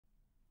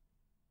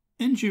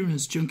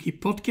Endurance Junkie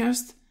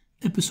Podcast,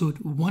 episode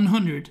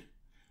 100,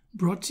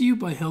 brought to you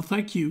by Health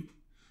IQ,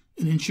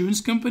 an insurance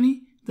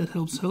company that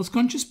helps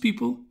health-conscious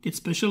people get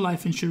special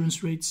life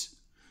insurance rates.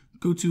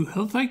 Go to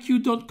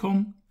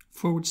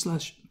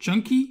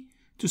healthiq.com/junkie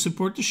to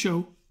support the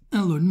show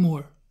and learn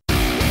more.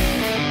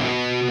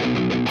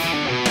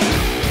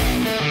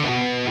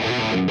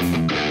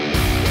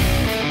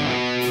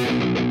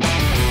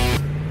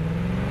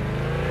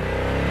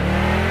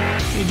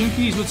 Hey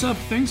Junkies, what's up?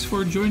 Thanks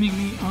for joining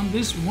me on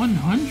this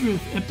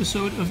 100th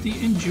episode of the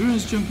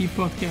Endurance Junkie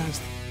Podcast,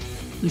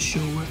 the show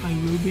where I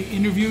will be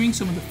interviewing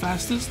some of the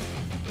fastest,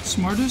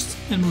 smartest,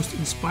 and most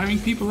inspiring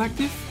people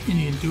active in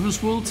the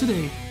endurance world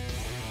today.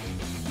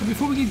 And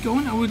before we get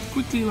going, I would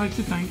quickly like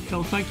to thank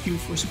Health IQ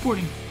for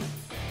supporting.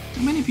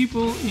 Many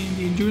people in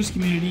the endurance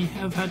community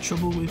have had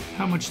trouble with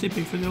how much they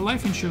pay for their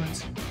life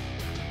insurance.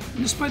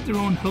 And despite their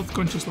own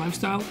health-conscious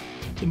lifestyle,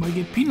 they might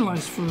get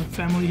penalized for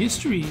family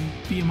history and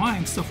BMI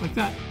and stuff like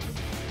that.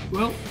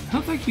 Well,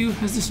 Health IQ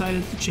has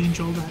decided to change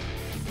all that,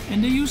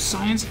 and they use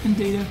science and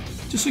data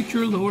to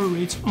secure lower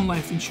rates on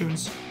life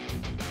insurance.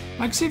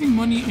 Like saving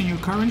money on your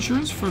car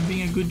insurance for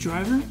being a good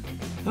driver,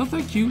 Health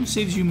IQ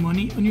saves you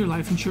money on your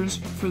life insurance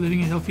for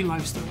living a healthy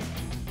lifestyle.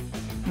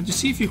 Now to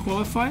see if you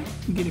qualify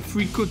and get a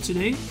free quote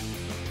today,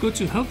 go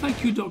to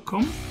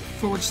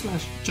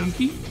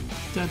healthiq.com/junkie,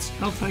 that's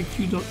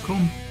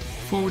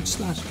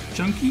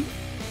healthiq.com/junkie,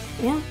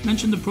 or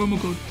mention the promo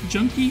code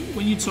JUNKIE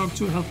when you talk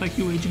to a Health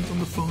IQ agent on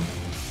the phone.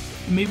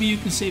 And maybe you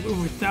can save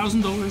over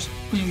 $1,000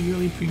 on your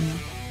yearly premium.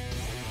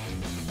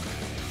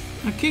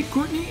 Now,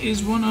 Courtney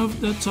is one of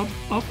the top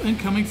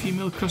up-and-coming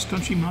female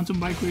cross-country mountain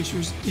bike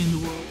racers in the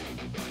world.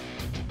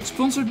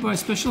 Sponsored by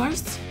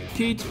Specialized,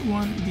 Kate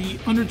won the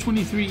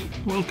Under-23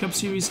 World Cup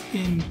Series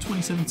in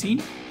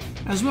 2017,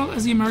 as well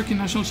as the American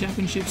National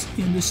Championships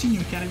in the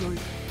senior category.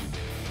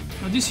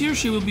 Now this year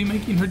she will be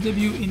making her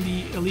debut in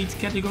the elite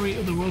category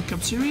of the World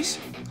Cup Series,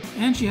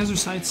 and she has her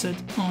sights set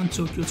on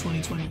Tokyo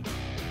 2020.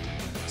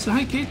 So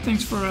hi Kate,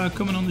 thanks for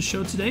coming on the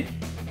show today.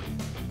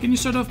 Can you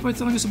start off by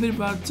telling us a bit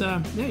about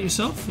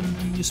yourself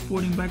and your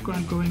sporting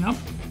background growing up,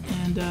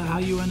 and how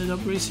you ended up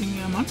racing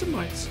mountain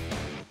bikes?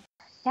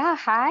 Yeah,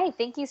 hi.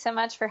 Thank you so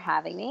much for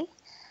having me.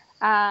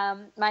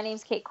 My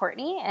name's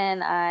Courtney,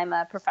 and I'm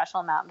a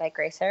professional mountain bike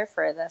racer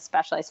for the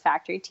Specialized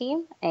Factory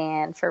team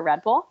and for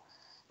Red Bull.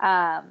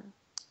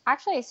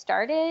 Actually, I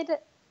started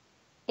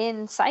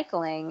in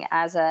cycling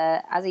as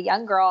a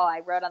young girl.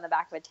 I rode on the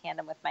back of a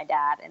tandem with my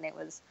dad, and it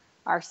was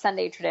our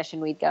Sunday tradition.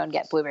 We'd go and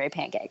get blueberry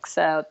pancakes.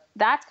 So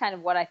that's kind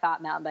of what I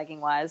thought mountain biking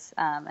was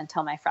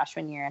until my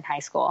freshman year in high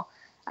school.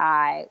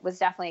 I was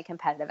definitely a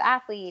competitive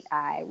athlete.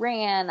 I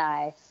ran.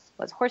 I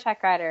was a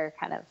horseback rider,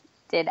 kind of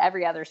did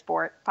every other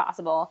sport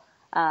possible,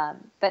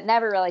 but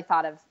never really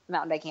thought of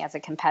mountain biking as a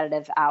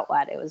competitive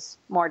outlet. It was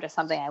more just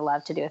something I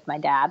loved to do with my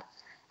dad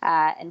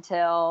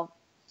until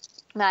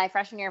my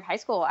freshman year of high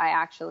school. I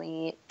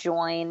actually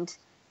joined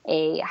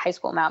a high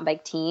school mountain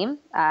bike team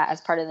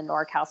as part of the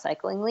NorCal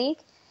Cycling League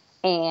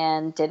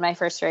and did my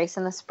first race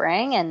in the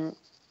spring and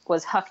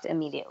was hooked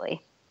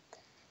immediately.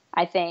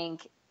 I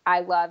think I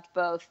loved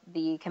both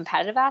the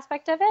competitive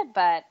aspect of it,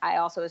 but I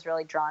also was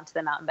really drawn to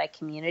the mountain bike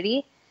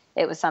community.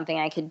 It was something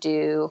I could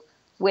do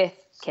with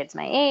kids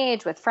my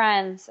age, with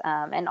friends,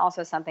 and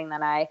also something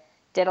that I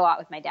did a lot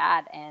with my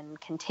dad and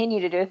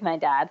continue to do with my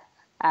dad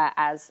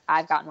as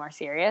I've gotten more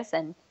serious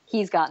and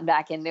he's gotten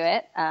back into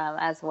it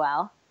as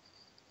well.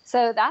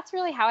 So that's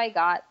really how I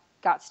got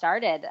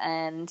started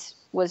and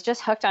was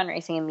just hooked on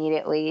racing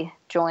immediately.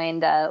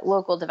 Joined a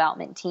local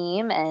development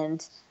team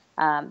and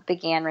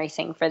began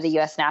racing for the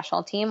U.S.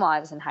 national team while I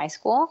was in high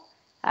school.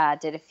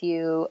 Did a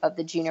few of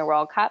the Junior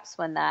World Cups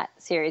when that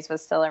series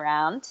was still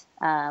around.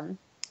 And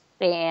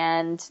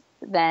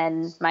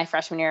then my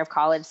freshman year of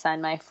college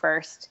signed my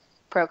first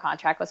pro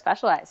contract with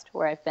Specialized,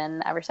 where I've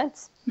been ever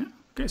since. Yeah.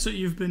 Okay, so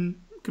you've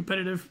been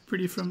competitive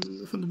pretty from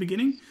the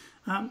beginning.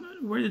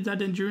 Where did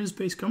that endurance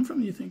base come from,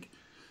 do you think?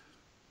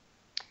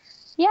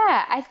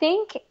 Yeah, I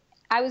think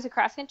I was a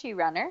cross-country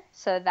runner,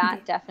 so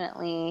that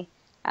definitely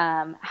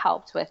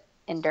helped with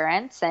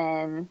endurance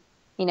and,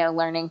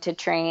 learning to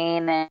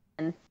train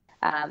and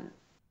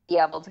be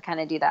able to kind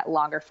of do that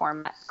longer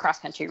format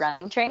cross-country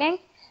running training.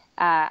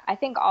 I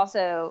think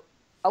also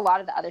a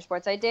lot of the other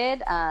sports I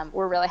did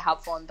were really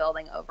helpful in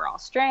building overall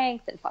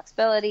strength and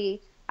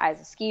flexibility. I was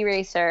a ski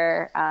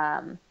racer.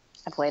 I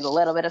played a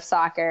little bit of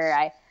soccer.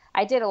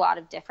 I did a lot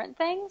of different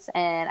things,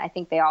 and I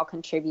think they all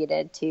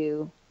contributed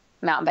to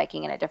mountain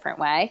biking in a different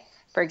way.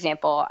 For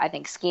example, I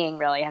think skiing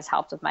really has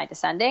helped with my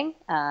descending,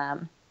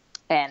 and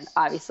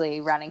obviously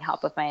running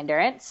helped with my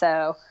endurance.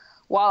 So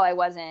while I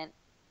wasn't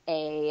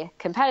a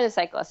competitive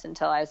cyclist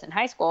until I was in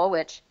high school,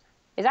 which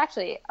is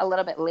actually a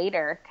little bit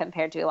later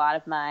compared to a lot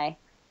of my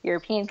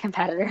European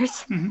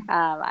competitors,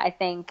 I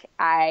think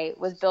I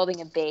was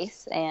building a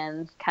base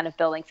and kind of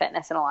building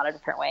fitness in a lot of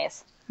different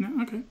ways. Yeah,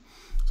 okay.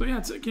 So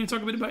can you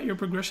talk a bit about your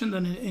progression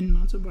then in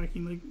mountain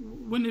biking? Like,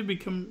 when did it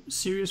become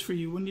serious for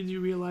you? When did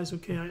you realize,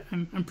 okay,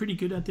 I'm pretty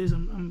good at this.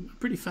 I'm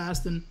pretty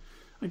fast, and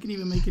I can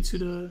even make it to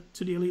the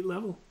elite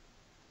level.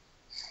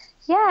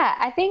 Yeah,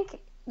 I think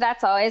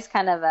that's always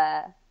kind of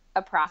a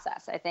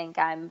process. I think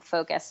I'm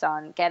focused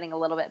on getting a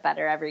little bit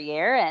better every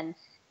year. And,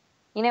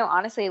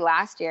 honestly,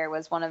 last year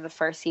was one of the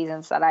first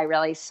seasons that I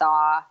really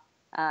saw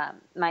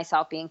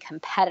myself being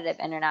competitive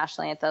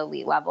internationally at the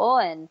elite level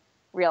and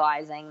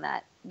realizing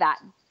that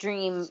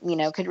dream,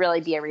 could really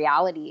be a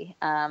reality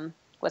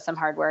with some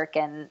hard work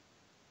and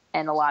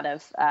a lot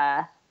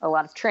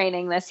of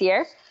training this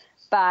year.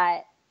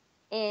 But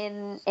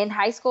in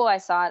high school, I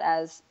saw it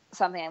as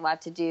something I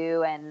loved to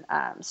do, and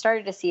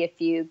started to see a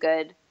few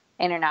good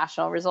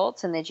international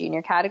results in the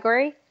junior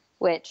category,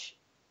 which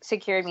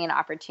secured me an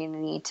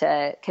opportunity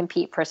to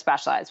compete for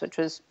Specialized, which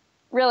was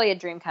really a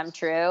dream come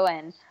true,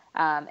 and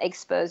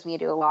exposed me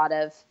to a lot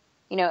of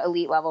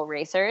elite level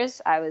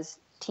racers. I was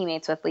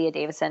teammates with Leah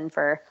Davison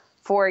for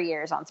 4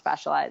 years on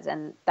Specialized,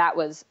 and that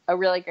was a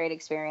really great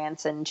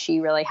experience. And she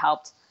really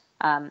helped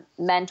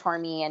mentor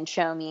me and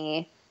show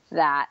me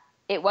that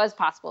it was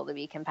possible to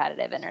be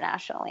competitive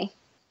internationally.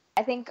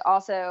 I think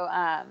also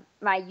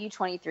my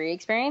U23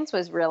 experience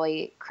was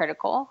really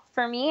critical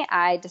for me.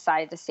 I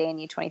decided to stay in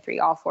U23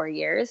 all 4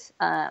 years.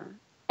 And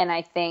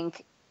I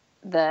think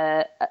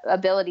the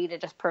ability to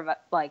just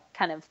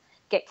kind of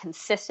get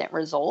consistent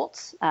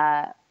results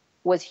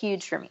was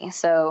huge for me.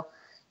 So,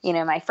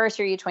 my first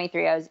year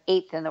U23, I was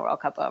 8th in the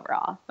World Cup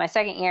overall. My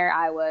second year,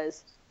 I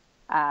was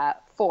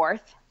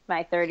 4th.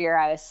 My third year,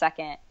 I was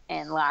 2nd.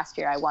 And last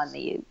year, I won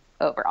the U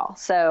overall.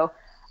 So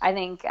I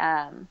think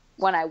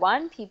when I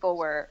won, people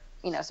were,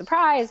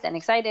 surprised and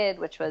excited,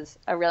 which was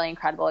a really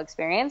incredible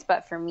experience.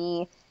 But for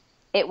me,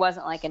 it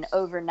wasn't like an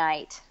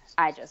overnight,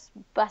 I just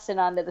busted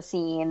onto the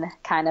scene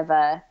kind of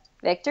a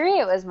victory.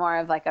 It was more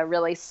of like a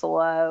really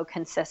slow,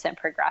 consistent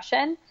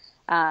progression.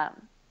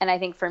 And I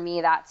think for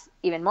me, that's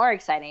even more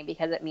exciting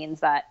because it means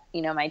that,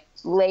 my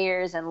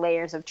layers and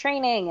layers of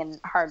training and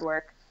hard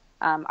work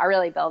are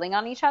really building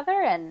on each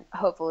other. And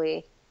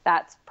hopefully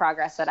that's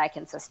progress that I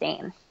can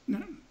sustain.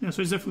 Yeah,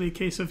 so it's definitely a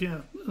case of,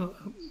 a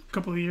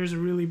couple of years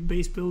of really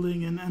base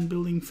building and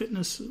building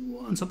fitness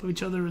on top of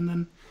each other and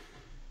then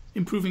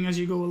improving as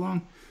you go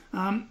along.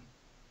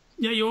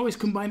 You always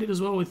combined it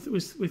as well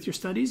with your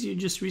studies. You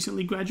just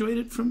recently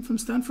graduated from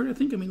Stanford, I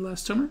think,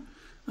 last summer.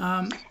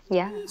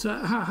 Yeah. So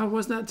how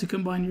was that to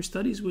combine your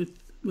studies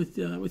with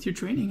your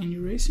training and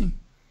your racing?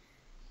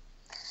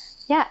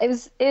 Yeah, it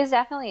was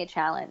definitely a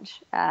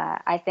challenge.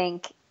 I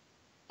think,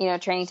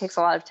 training takes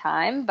a lot of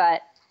time,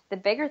 but the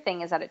bigger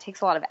thing is that it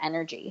takes a lot of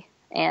energy.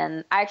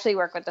 And I actually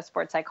work with a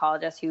sports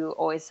psychologist who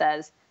always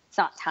says it's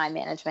not time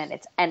management,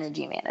 it's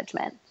energy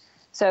management.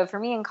 So for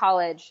me in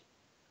college,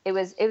 it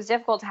was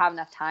difficult to have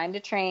enough time to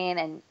train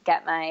and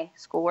get my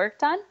schoolwork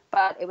done,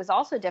 but it was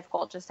also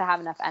difficult just to have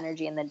enough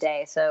energy in the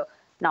day. So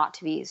not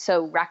to be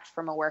so wrecked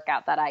from a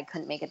workout that I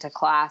couldn't make it to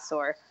class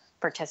or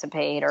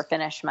participate or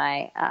finish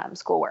my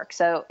schoolwork.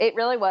 So it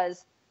really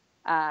was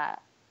a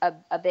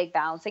big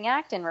balancing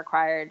act and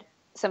required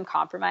some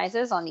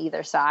compromises on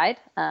either side.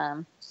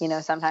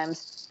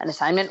 Sometimes an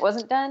assignment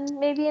wasn't done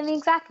maybe in the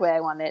exact way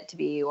I wanted it to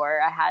be,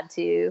 or I had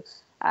to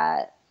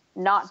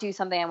not do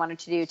something I wanted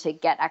to do to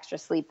get extra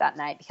sleep that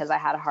night because I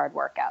had a hard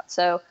workout.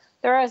 So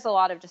there was a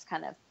lot of just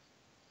kind of,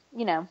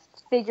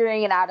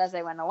 figuring it out as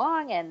I went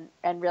along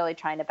and really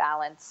trying to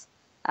balance.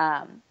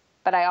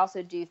 But I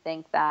also do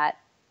think that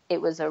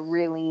it was a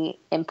really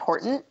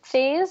important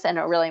phase and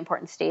a really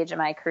important stage in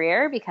my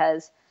career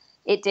because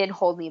it did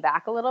hold me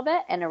back a little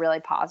bit in a really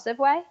positive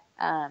way.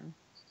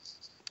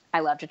 I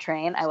love to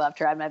train. I love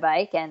to ride my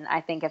bike. And I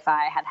think if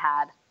I had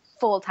had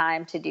full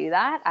time to do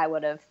that, I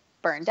would have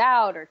burned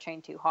out or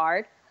trained too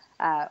hard,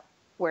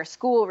 where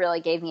school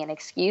really gave me an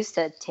excuse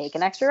to take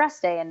an extra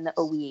rest day in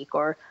a week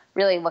or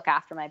really look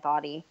after my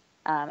body.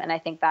 And I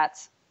think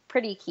that's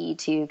pretty key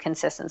to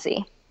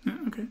consistency.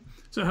 Okay.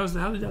 So how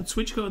did that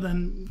switch go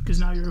then? Because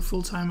now you're a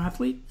full-time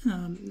athlete,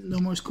 no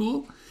more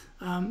school.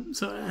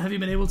 So have you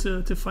been able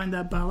to find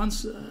that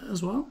balance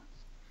as well?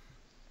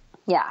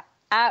 Yeah,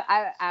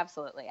 I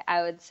absolutely.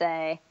 I would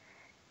say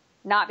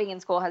not being in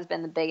school has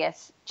been the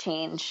biggest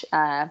change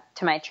to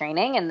my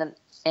training in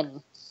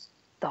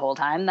the whole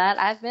time that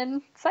I've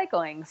been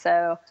cycling.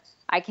 So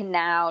I can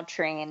now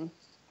train,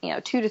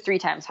 2 to 3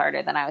 times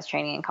harder than I was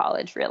training in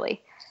college,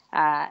 really.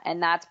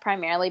 And that's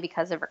primarily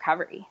because of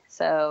recovery.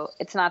 So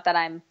it's not that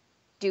I'm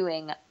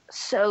doing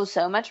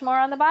so much more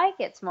on the bike.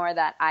 It's more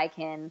that I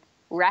can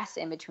rest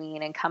in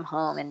between and come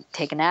home and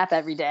take a nap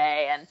every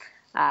day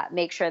and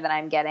make sure that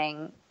I'm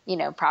getting,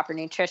 proper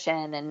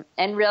nutrition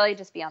and really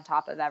just be on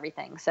top of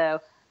everything.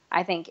 So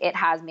I think it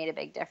has made a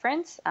big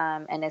difference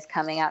and is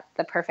coming at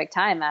the perfect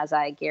time as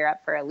I gear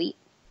up for elite.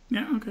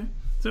 Yeah, okay.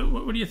 So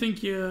what do you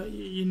think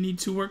you need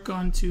to work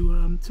on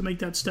to make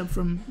that step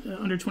from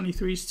under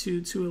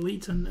 23s to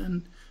elite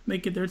and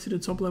make it there to the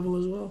top level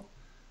as well?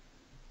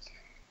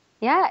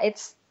 Yeah,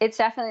 it's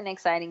definitely an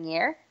exciting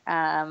year.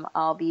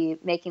 I'll be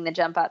making the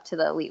jump up to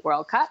the Elite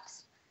World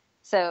Cups.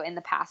 So in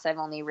the past, I've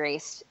only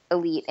raced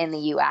elite in the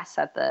U.S.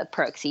 at the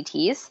Pro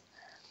XCTs.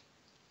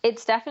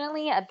 It's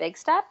definitely a big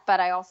step, but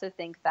I also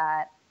think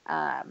that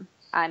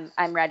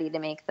I'm ready to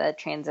make the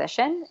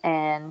transition.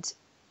 And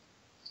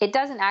it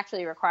doesn't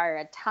actually require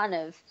a ton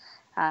of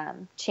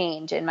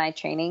change in my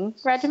training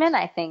regimen.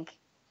 I think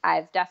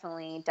I've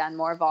definitely done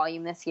more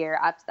volume this year,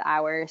 upped the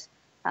hours,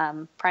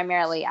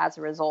 primarily as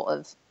a result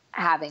of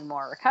having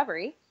more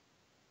recovery.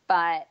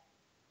 But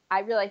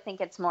I really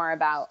think it's more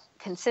about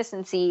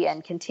consistency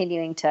and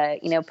continuing to,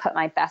 put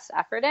my best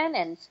effort in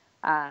and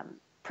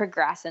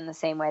progress in the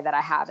same way that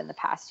I have in the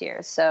past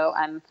years. So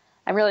I'm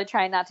really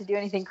trying not to do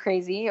anything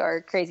crazy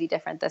or crazy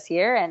different this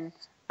year, and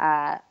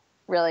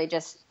really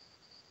just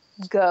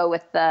go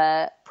with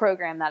the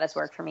program that has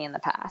worked for me in the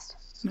past.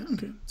 Yeah,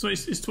 okay. So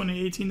is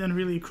 2018 then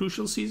really a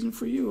crucial season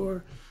for you,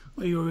 or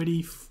are you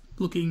already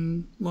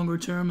looking longer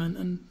term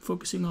and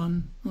focusing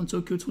on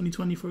Tokyo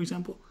 2020, for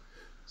example?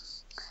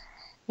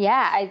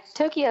 Yeah,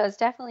 Tokyo is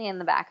definitely in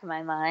the back of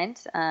my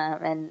mind,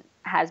 and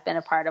has been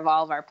a part of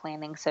all of our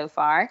planning so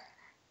far.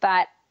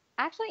 But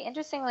actually,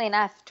 interestingly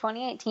enough,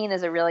 2018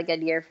 is a really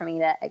good year for me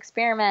to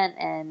experiment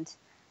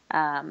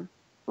and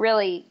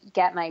really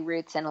get my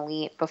roots in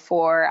elite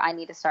before I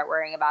need to start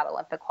worrying about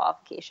Olympic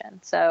qualification.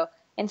 So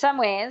in some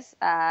ways,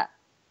 a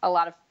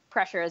lot of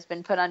pressure has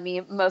been put on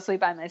me, mostly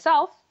by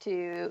myself,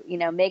 to,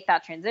 make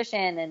that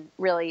transition and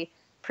really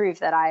prove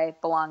that I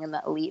belong in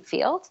the elite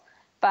field.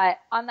 But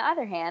on the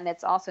other hand,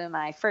 it's also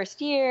my first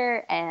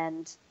year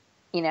and,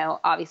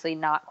 obviously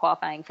not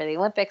qualifying for the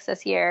Olympics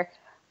this year.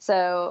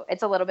 So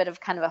it's a little bit of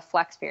kind of a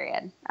flex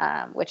period,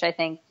 which I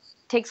think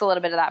takes a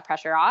little bit of that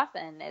pressure off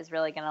and is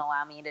really going to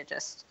allow me to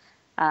just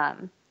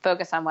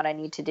focus on what I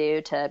need to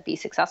do to be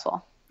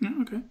successful. Yeah,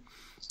 okay.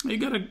 You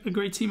got a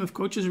great team of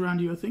coaches around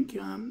you, I think.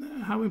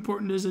 How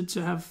important is it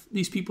to have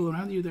these people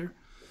around you there?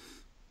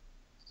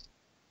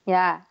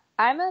 Yeah,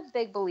 I'm a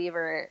big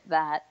believer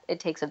that it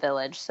takes a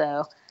village.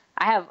 So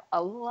I have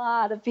a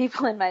lot of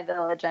people in my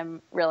village.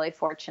 I'm really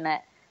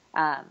fortunate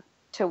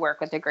to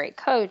work with a great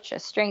coach, a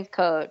strength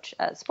coach,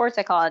 a sports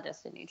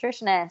psychologist, a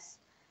nutritionist,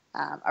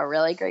 a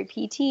really great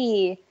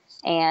PT.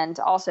 And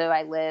also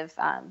I live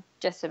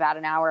just about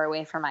an hour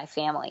away from my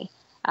family,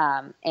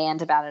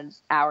 and about an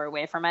hour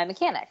away from my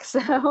mechanic.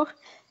 So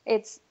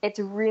it's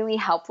really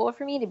helpful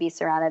for me to be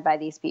surrounded by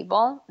these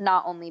people,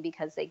 not only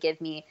because they give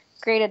me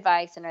great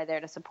advice and are there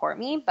to support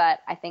me,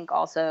 but I think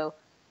also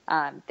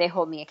they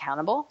hold me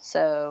accountable.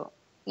 So,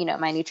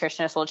 my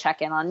nutritionist will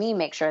check in on me,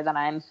 make sure that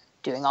I'm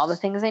doing all the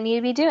things I need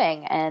to be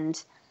doing.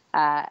 And,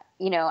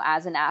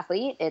 as an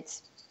athlete,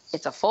 it's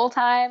a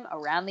full-time,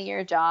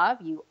 around-the-year job.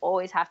 You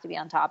always have to be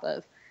on top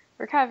of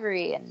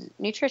recovery and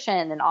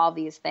nutrition and all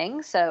these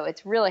things. So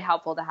it's really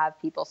helpful to have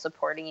people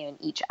supporting you in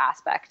each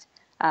aspect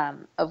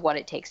of what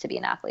it takes to be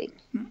an athlete.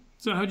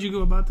 So how did you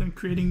go about then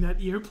creating that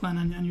year plan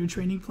and your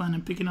training plan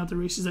and picking out the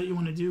races that you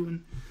want to do?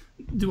 And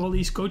do all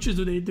these coaches,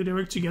 do they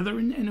work together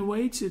in a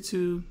way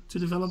to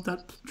develop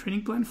that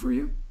training plan for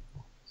you?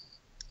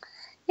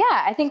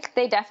 Yeah, I think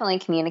they definitely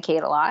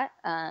communicate a lot.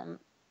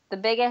 The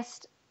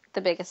biggest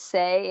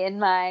say in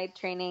my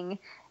training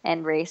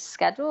and race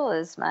schedule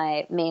is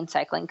my main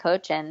cycling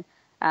coach. And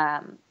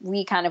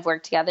we kind of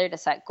work together to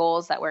set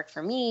goals that work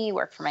for me,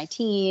 work for my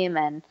team,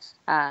 and,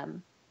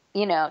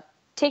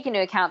 take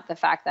into account the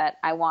fact that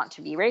I want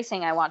to be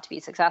racing, I want to be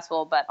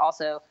successful, but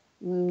also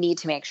need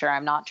to make sure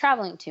I'm not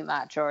traveling too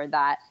much, or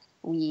that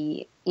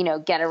we,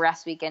 get a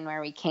rest weekend where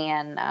we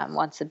can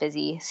once the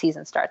busy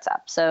season starts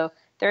up. So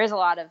there is a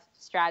lot of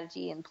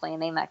strategy and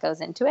planning that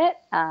goes into it.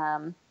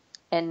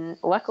 And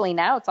luckily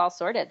now it's all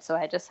sorted, so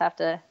I just have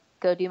to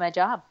go do my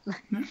job.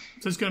 Yeah.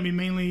 So it's going to be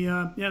mainly,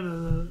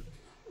 the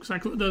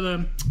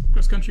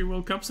cross-country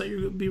World Cups that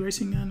you'll be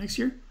racing next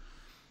year?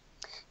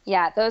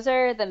 Yeah, those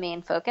are the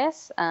main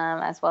focus,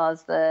 as well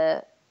as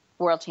the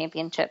World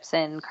Championships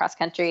in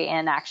cross-country.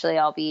 And actually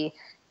I'll be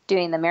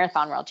doing the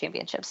Marathon World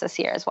Championships this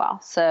year as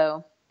well.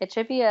 So it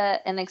should be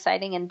an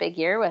exciting and big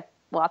year with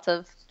lots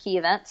of key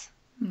events.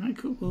 All right,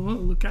 cool. Well, we'll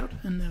look out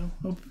and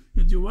hope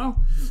you do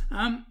well.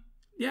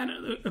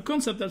 A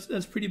concept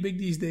that's pretty big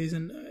these days,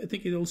 and I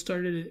think it all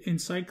started in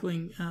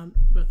cycling,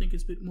 but I think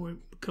it's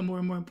become more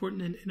and more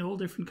important in all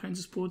different kinds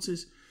of sports,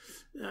 is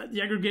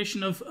the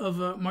aggregation of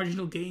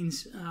marginal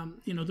gains.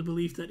 The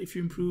belief that if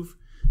you improve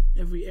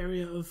every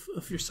area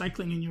of your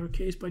cycling, in your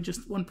case, by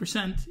just 1%,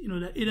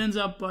 that it ends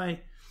up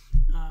by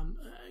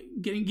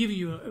giving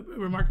you a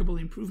remarkable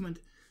improvement.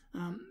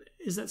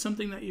 Is that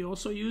something that you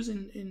also use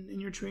in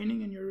your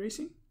training and your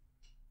racing?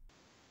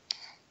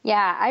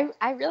 Yeah,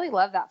 I really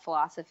love that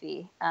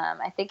philosophy.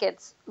 I think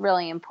it's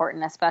really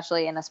important,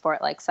 especially in a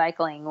sport like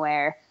cycling,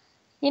 where,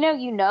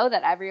 you know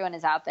that everyone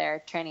is out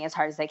there training as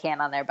hard as they can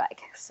on their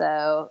bike.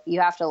 So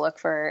you have to look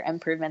for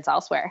improvements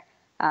elsewhere.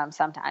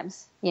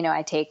 Sometimes,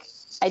 I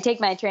take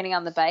my training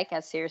on the bike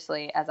as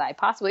seriously as I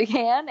possibly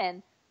can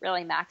and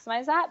really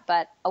maximize that.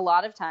 But a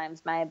lot of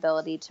times my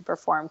ability to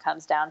perform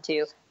comes down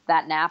to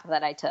that nap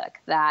that I took,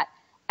 that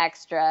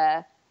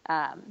extra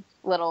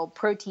little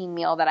protein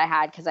meal that I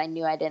had because I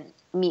knew I didn't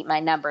meet my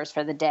numbers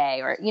for the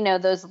day, or,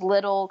 those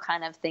little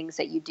kind of things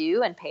that you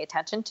do and pay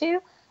attention to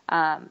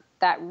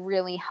that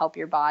really help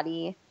your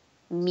body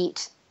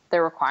meet the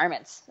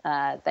requirements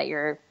that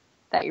you're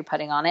that you're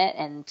putting on it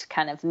and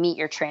kind of meet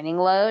your training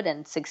load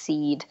and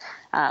succeed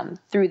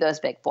through those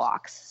big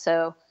blocks.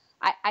 So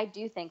I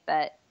do think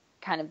that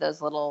kind of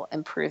those little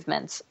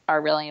improvements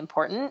are really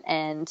important.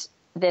 And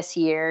this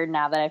year,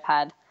 now that I've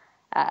had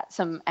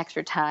some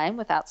extra time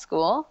without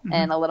school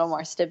and a little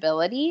more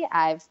stability,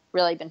 I've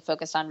really been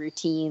focused on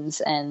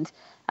routines and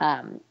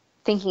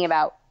thinking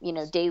about,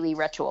 daily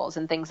rituals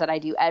and things that I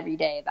do every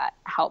day that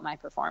help my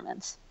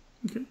performance.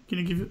 Okay. Can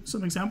you give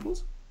some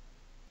examples?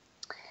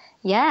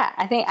 Yeah,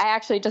 I think I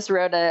actually just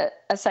wrote a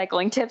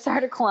cycling tips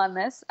article on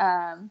this.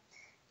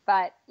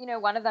 But,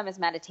 one of them is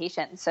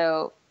meditation.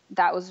 So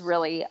that was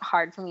really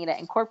hard for me to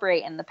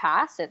incorporate in the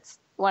past. It's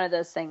one of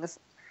those things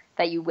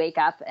that you wake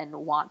up and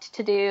want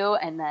to do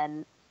and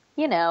then,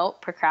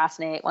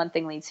 procrastinate. One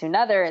thing leads to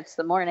another. It's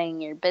the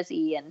morning, you're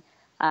busy, and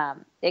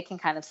it can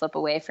kind of slip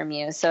away from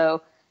you.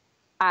 So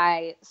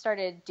I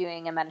started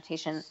doing a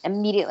meditation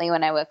immediately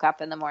when I woke up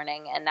in the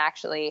morning and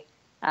actually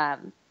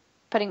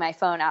putting my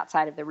phone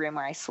outside of the room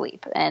where I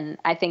sleep. And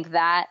I think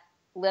that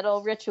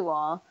little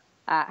ritual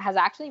has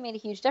actually made a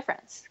huge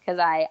difference because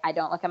I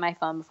don't look at my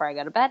phone before I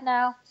go to bed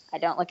now. I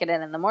don't look at it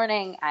in the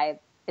morning.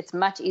 It's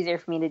much easier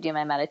for me to do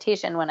my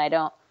meditation when I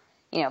don't,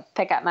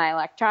 pick up my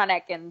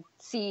electronic and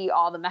see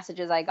all the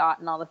messages I got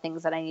and all the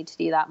things that I need to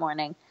do that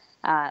morning.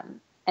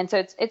 And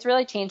so it's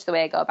really changed the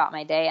way I go about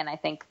my day. And I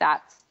think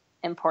that's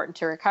important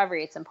to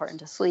recovery. It's important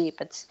to sleep.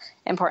 It's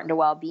important to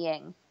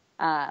well-being.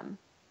 And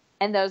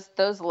those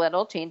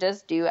little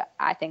changes do,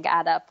 I think,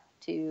 add up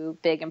to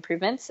big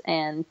improvements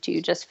and to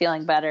just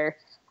feeling better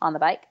on the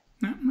bike.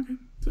 Yeah, okay.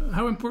 So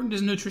how important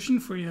is nutrition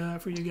for you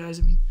guys?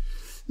 I mean,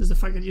 does the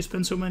fact that you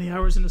spend so many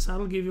hours in the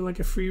saddle give you like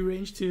a free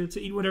range to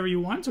eat whatever you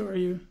want, or are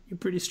you're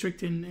pretty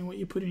strict in what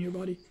you put in your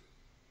body?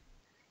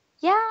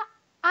 Yeah,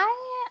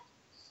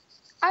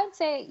 I would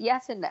say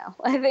yes and no.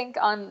 I think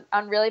on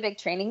really big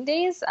training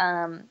days,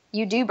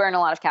 you do burn a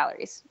lot of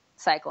calories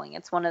cycling.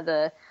 It's one of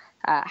the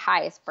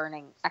highest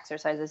burning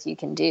exercises you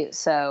can do.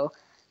 So,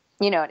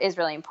 it is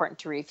really important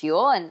to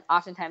refuel. And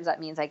oftentimes that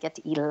means I get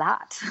to eat a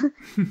lot.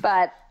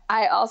 But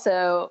I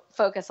also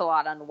focus a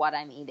lot on what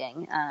I'm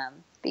eating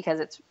because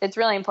it's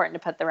really important to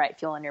put the right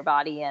fuel in your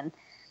body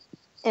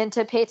and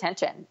to pay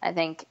attention. I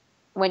think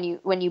when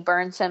you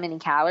burn so many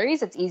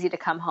calories, it's easy to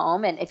come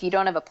home. And if you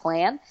don't have a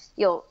plan,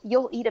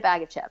 you'll eat a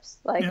bag of chips.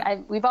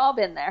 We've all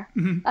been there.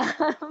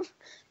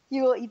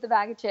 You will eat the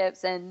bag of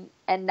chips and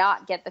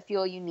not get the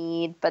fuel you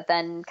need, but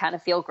then kind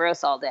of feel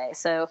gross all day.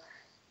 So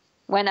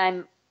when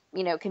I'm,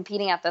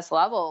 competing at this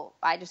level,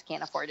 I just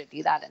can't afford to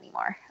do that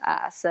anymore.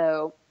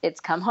 So it's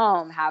come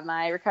home, have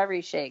my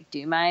recovery shake,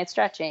 do my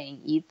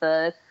stretching, eat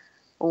the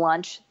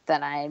lunch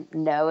that I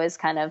know is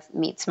kind of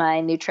meets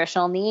my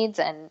nutritional needs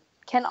and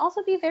can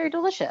also be very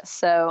delicious.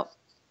 So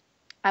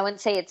I wouldn't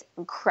say it's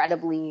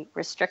incredibly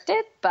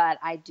restricted, but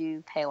I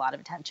do pay a lot of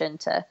attention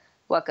to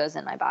what goes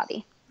in my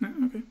body.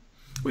 Okay.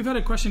 We've had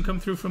a question come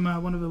through from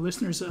one of the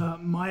listeners,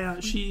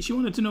 Maya. She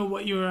wanted to know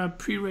what your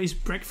pre-race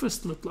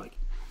breakfast looked like.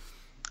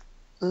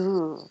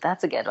 Ooh,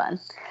 that's a good one.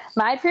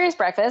 My pre-race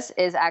breakfast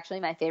is actually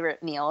my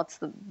favorite meal. It's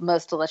the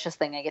most delicious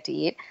thing I get to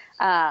eat,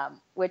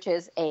 which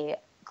is a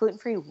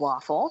gluten-free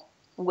waffle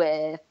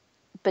with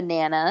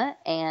banana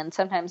and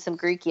sometimes some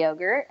Greek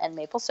yogurt and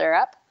maple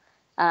syrup.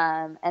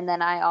 And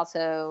then I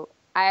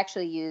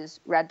actually use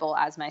Red Bull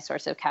as my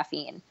source of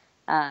caffeine.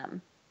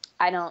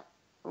 I don't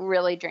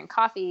really drink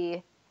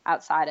coffee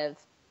outside of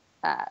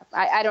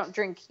I don't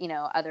drink,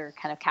 other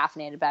kind of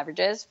caffeinated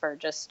beverages for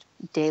just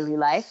daily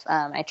life.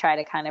 I try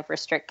to kind of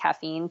restrict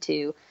caffeine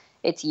to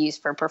its use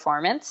for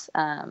performance.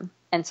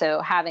 And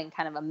so having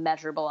kind of a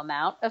measurable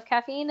amount of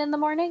caffeine in the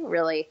morning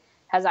really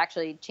has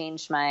actually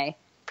changed my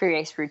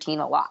pre-race routine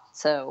a lot.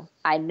 So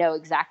I know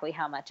exactly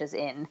how much is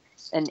in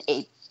an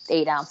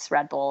 8-ounce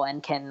Red Bull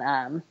and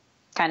can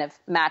kind of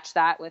match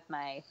that with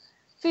my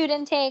food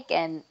intake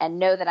and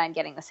know that I'm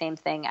getting the same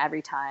thing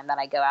every time that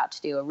I go out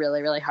to do a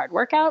really, really hard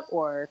workout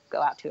or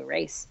go out to a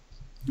race.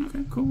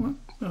 Okay, cool. Well,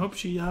 I hope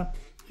she's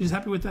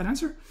happy with that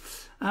answer.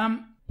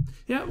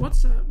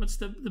 What's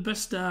the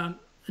best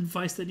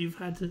advice that you've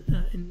had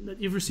that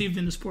you've received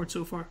in the sport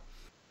so far?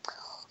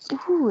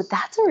 Ooh,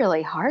 that's a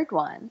really hard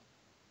one.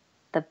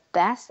 The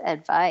best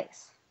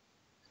advice.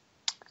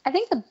 I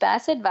think the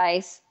best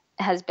advice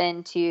has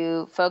been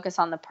to focus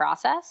on the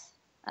process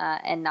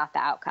and not the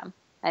outcome.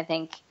 I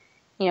think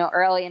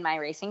early in my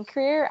racing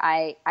career,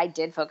 I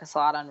did focus a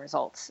lot on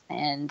results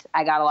and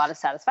I got a lot of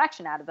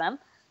satisfaction out of them,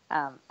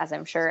 as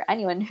I'm sure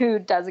anyone who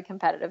does a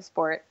competitive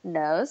sport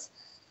knows.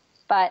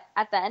 But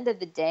at the end of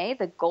the day,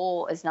 the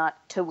goal is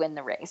not to win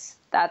the race.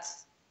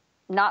 That's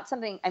not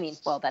something,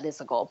 that is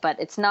the goal, but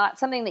it's not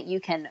something that you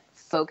can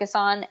focus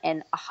on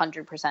and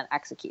 100%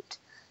 execute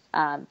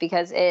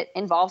because it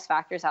involves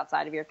factors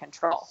outside of your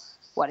control.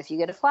 What if you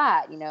get a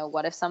flat?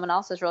 What if someone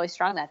else is really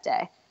strong that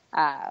day?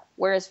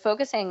 Whereas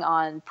focusing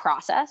on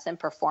process and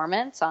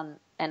performance on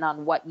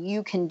what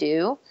you can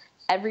do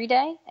every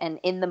day and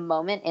in the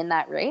moment in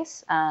that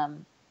race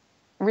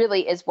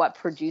really is what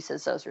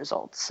produces those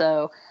results.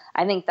 So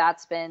I think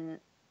that's been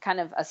kind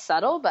of a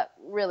subtle but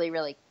really,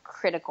 really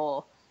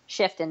critical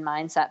shift in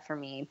mindset for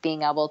me,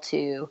 being able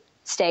to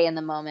stay in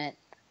the moment,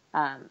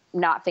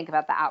 not think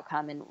about the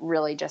outcome, and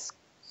really just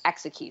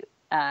execute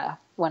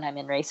when I'm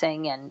in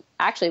racing and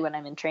actually when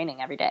I'm in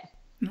training every day.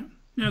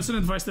 Yeah, it's an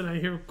advice that I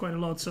hear quite a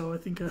lot, so I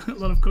think a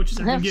lot of coaches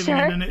have been giving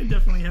it, and it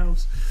definitely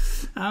helps.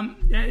 I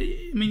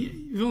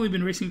mean, you've only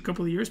been racing a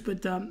couple of years,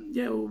 but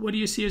what do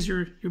you see as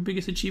your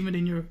biggest achievement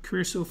in your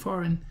career so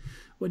far, and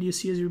what do you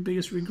see as your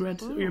biggest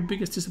regret or your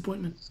biggest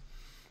disappointment?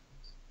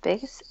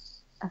 Biggest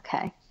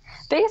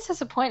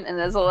disappointment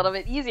is a little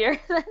bit easier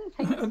than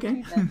biggest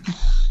achievement.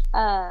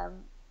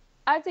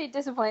 I'd say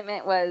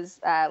disappointment was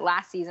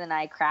last season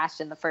I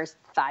crashed in the first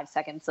 5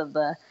 seconds of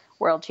the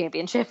World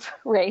Championship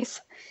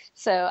race.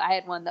 So I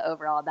had won the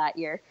overall that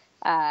year,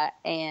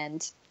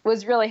 and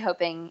was really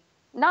hoping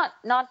not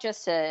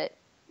just to,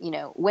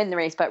 win the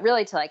race, but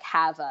really to like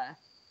have a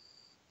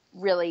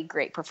really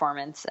great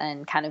performance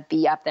and kind of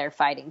be up there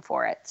fighting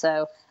for it.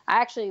 So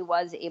I actually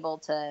was able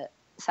to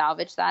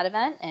salvage that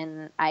event,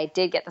 and I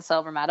did get the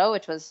silver medal,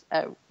 which was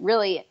a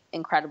really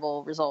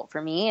incredible result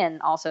for me,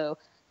 and also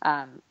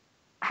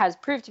has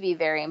proved to be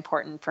very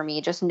important for me,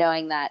 just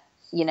knowing that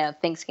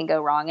things can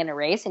go wrong in a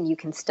race and you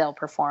can still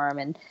perform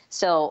and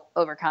still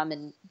overcome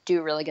and do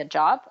a really good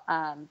job.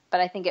 But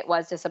I think it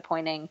was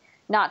disappointing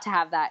not to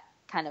have that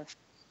kind of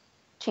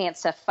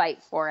chance to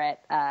fight for it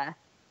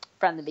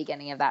from the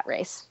beginning of that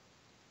race.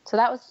 So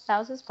that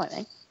was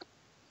disappointing.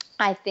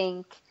 I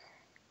think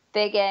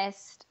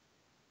biggest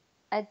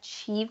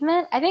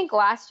achievement, I think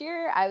last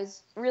year I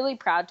was really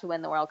proud to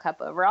win the World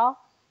Cup overall.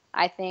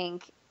 I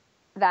think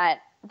that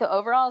the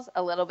overall is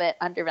a little bit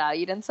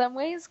undervalued in some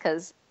ways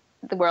because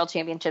the World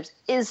Championships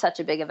is such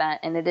a big event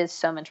and it is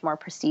so much more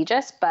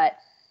prestigious, but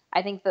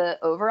I think the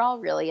overall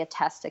really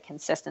attests to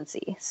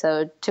consistency.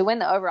 So to win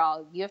the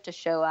overall, you have to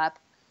show up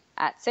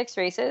at 6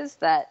 races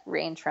that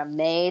range from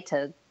May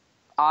to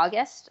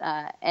August,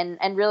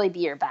 and really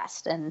be your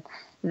best. And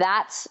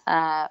that's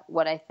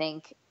what I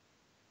think,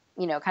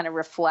 kind of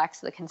reflects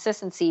the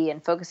consistency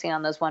and focusing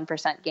on those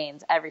 1%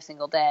 gains every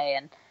single day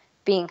and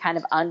being kind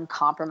of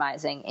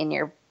uncompromising in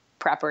your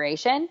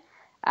preparation.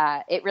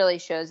 It really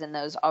shows in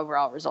those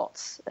overall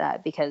results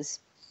because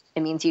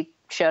it means you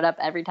showed up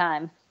every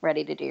time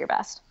ready to do your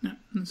best. Yeah,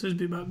 so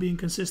it's about being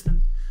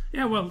consistent.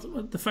 Yeah, well,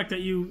 the fact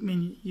that you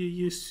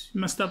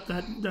messed up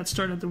that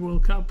start at the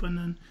World Cup and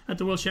then at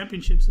the World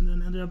Championships and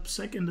then ended up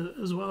second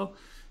as well,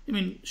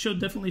 showed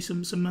definitely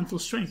some mental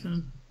strength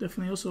and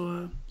definitely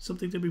also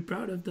something to be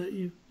proud of that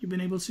you've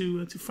been able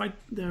to fight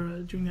there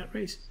during that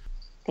race.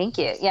 Thank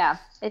you. Yeah,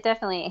 it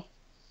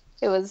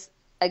was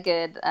a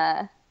good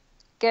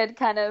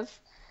kind of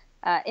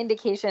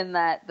indication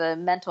that the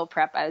mental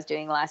prep I was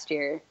doing last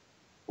year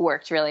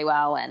worked really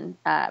well and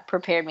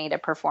prepared me to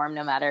perform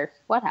no matter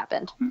what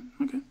happened.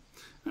 Okay.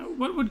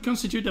 What would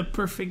constitute a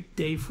perfect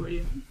day for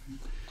you?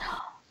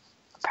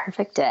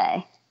 Perfect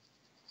day.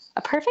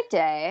 A perfect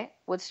day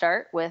would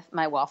start with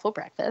my waffle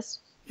breakfast.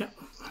 Yeah,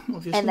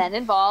 obviously. And then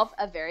involve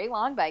a very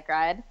long bike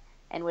ride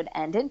and would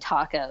end in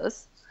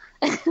tacos.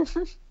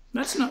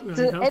 That's not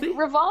really healthy. It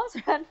revolves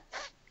around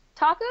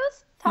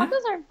tacos.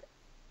 Tacos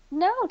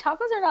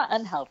are not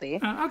unhealthy.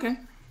 Okay.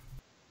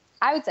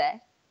 I would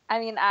say.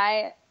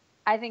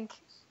 I think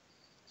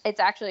it's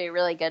actually a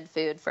really good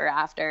food for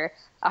after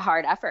a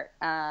hard effort.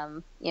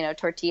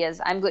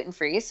 Tortillas, I'm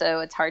gluten-free, so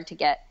it's hard to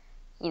get,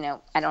 I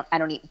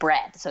don't eat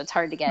bread, so it's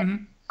hard to get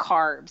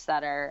carbs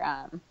that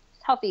are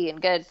healthy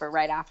and good for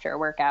right after a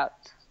workout,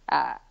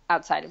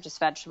 outside of just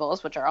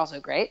vegetables, which are also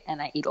great, and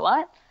I eat a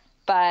lot.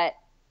 But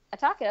a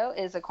taco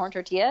is a corn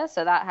tortilla,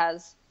 so that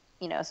has,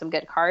 some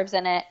good carbs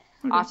in it.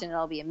 Okay. Often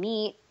it'll be a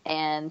meat,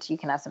 and you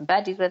can have some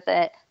veggies with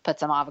it, put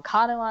some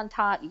avocado on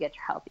top, you get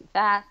your healthy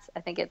fats.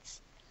 I think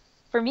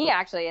for me,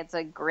 actually, it's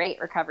a great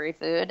recovery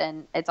food,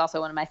 and it's also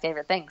one of my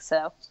favorite things,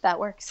 so that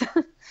works.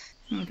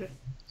 Okay.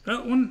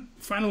 Well, one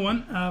final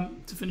one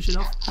to finish it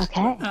off.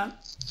 Okay.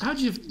 How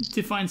do you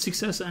define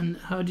success, and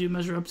how do you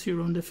measure up to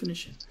your own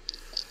definition?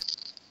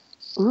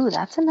 Ooh,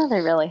 that's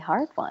another really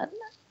hard one,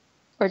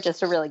 or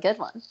just a really good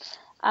one.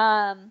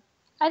 I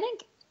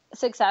think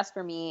success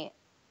for me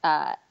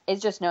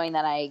is just knowing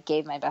that I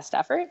gave my best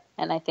effort,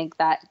 and I think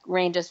that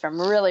ranges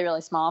from really,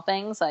 really small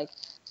things, like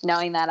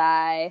knowing that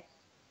I,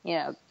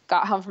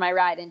 got home from my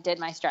ride and did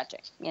my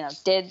stretching,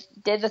 did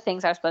the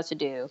things I was supposed to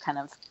do, kind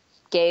of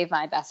gave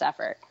my best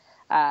effort.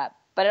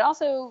 But it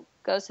also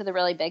goes to the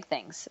really big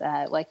things,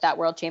 like that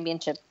World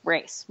Championship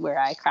race where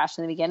I crashed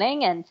in the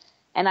beginning, and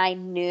I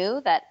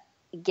knew that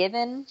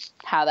given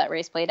how that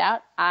race played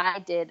out, I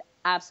did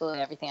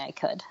absolutely everything I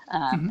could,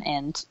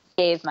 and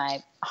gave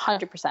my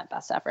 100%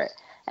 best effort.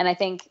 And I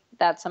think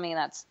that's something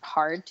that's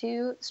hard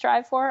to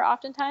strive for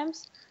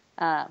oftentimes.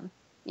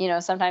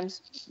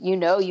 Sometimes,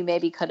 you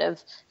maybe could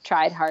have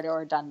tried harder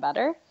or done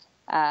better.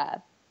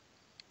 But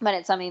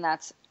it's something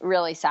that's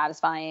really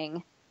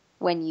satisfying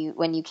when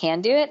you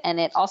can do it. And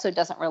it also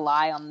doesn't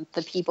rely on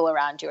the people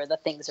around you or the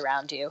things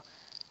around you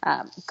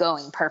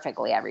going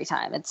perfectly every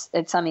time. It's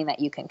something that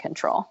you can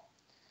control.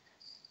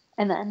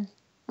 And then,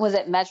 was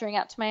it measuring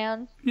up to my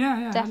own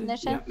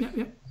definition?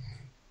 Yeah.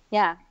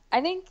 Yeah.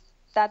 I think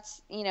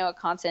that's, a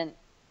constant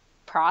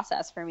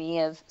process for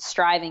me of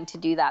striving to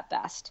do that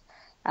best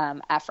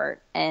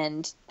effort.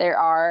 And there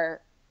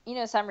are,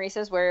 some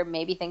races where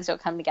maybe things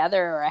don't come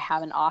together, or I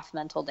have an off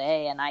mental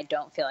day and I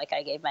don't feel like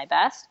I gave my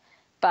best.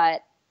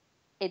 But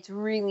it's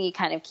really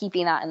kind of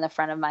keeping that in the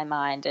front of my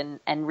mind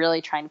and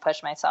really trying to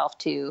push myself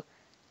to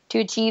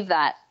achieve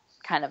that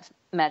kind of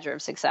measure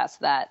of success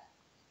that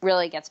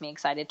really gets me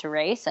excited to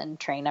race and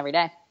train every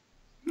day.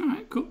 All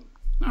right, cool.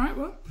 All right,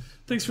 well,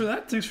 thanks for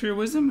that. Thanks for your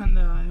wisdom. And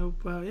I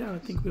hope, I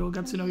think we all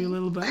got to know you a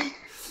little better.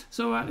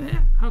 So,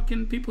 how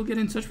can people get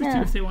in touch with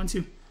you if they want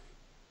to?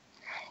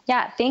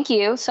 Yeah, thank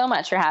you so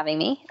much for having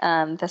me.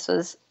 This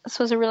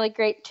was a really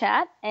great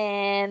chat.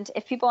 And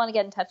if people want to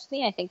get in touch with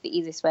me, I think the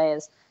easiest way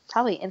is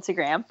probably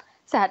Instagram.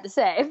 Sad to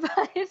say,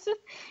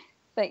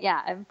 but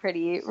yeah, I'm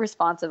pretty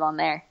responsive on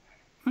there.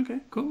 Okay,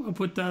 cool. I'll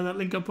put that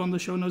link up on the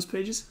show notes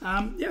pages.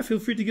 Feel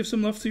free to give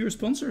some love to your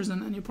sponsors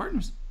and your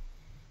partners.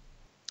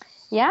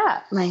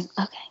 Yeah,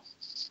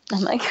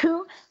 I'm like,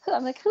 who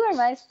are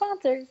my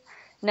sponsors?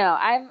 No,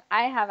 I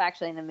have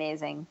actually an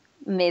amazing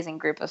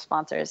group of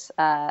sponsors.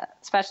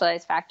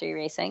 Specialized Factory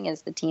Racing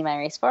is the team I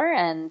race for,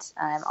 and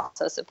I'm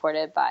also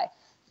supported by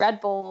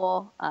Red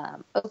Bull,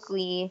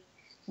 Oakley,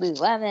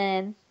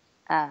 Lululemon,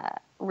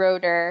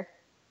 Rotor,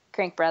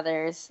 Crank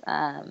Brothers,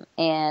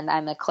 and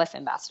I'm a Cliff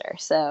ambassador.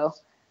 So,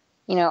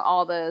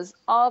 all those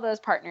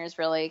partners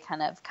really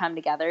kind of come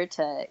together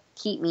to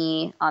keep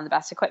me on the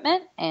best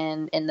equipment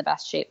and in the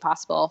best shape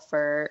possible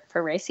for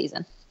race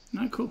season.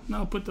 Oh, cool. Now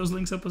I'll put those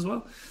links up as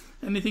well.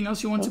 Anything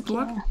else you want to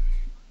plug?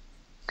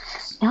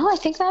 No, I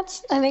think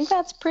that's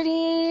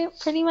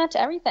pretty much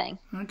everything.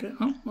 Okay.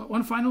 Oh,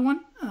 one final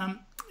one.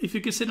 If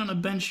you could sit on a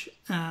bench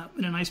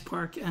in a nice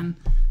park and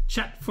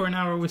chat for an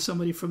hour with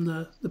somebody from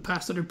the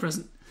past or the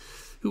present,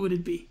 who would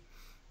it be?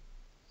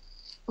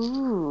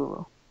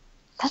 Ooh,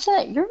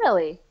 you're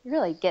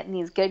really getting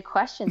these good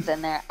questions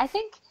in there. I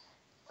think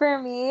for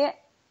me,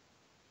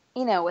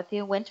 with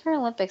the Winter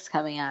Olympics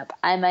coming up,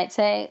 I might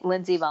say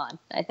Lindsey Vonn.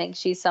 I think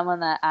she's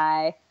someone that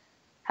I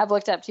have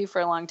looked up to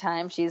for a long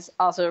time. She's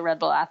also a Red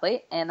Bull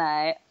athlete, and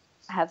I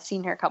have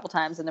seen her a couple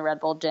times in the Red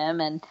Bull gym,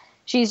 and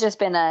she's just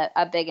been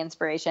a big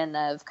inspiration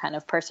of kind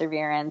of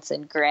perseverance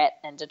and grit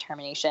and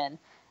determination,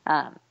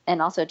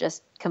 and also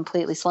just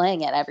completely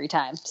slaying it every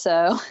time.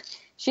 So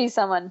she's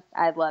someone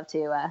I'd love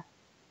to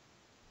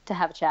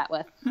have a chat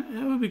with.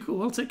 That would be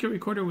cool. I'll take a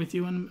recorder with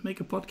you and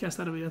make a podcast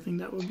out of it. I think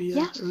that would be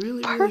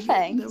really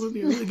perfect. That would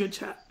be a really good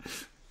chat.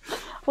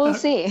 We'll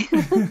see.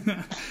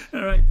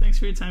 All right. Thanks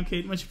for your time,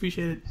 Kate. Much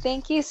appreciated.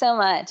 Thank you so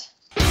much.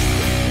 Hi,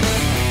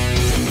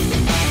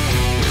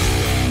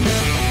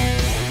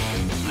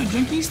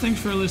 Junkies. Thanks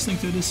for listening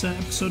to this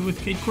episode with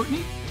Kate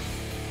Courtney.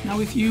 Now,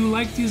 if you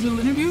like these little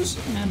interviews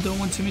and don't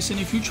want to miss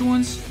any future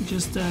ones,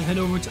 just head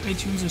over to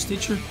iTunes or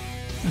Stitcher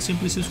and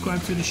simply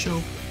subscribe to the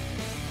show.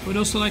 I would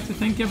also like to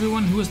thank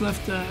everyone who has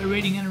left a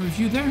rating and a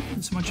review there.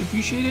 It's much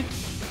appreciated.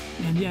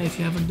 And if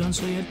you haven't done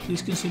so yet,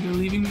 please consider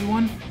leaving me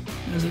one,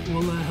 as it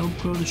will help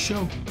grow the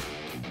show.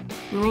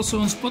 We're also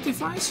on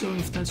Spotify, so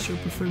if that's your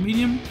preferred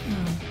medium,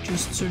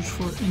 just search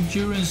for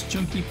Endurance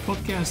Junkie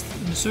Podcast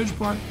in the search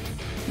bar,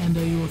 and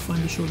you will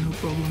find the show no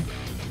problem.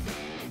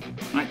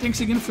 Alright,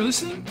 thanks again for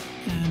listening,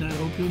 and I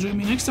hope you'll join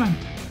me next time.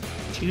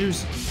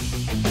 Cheers.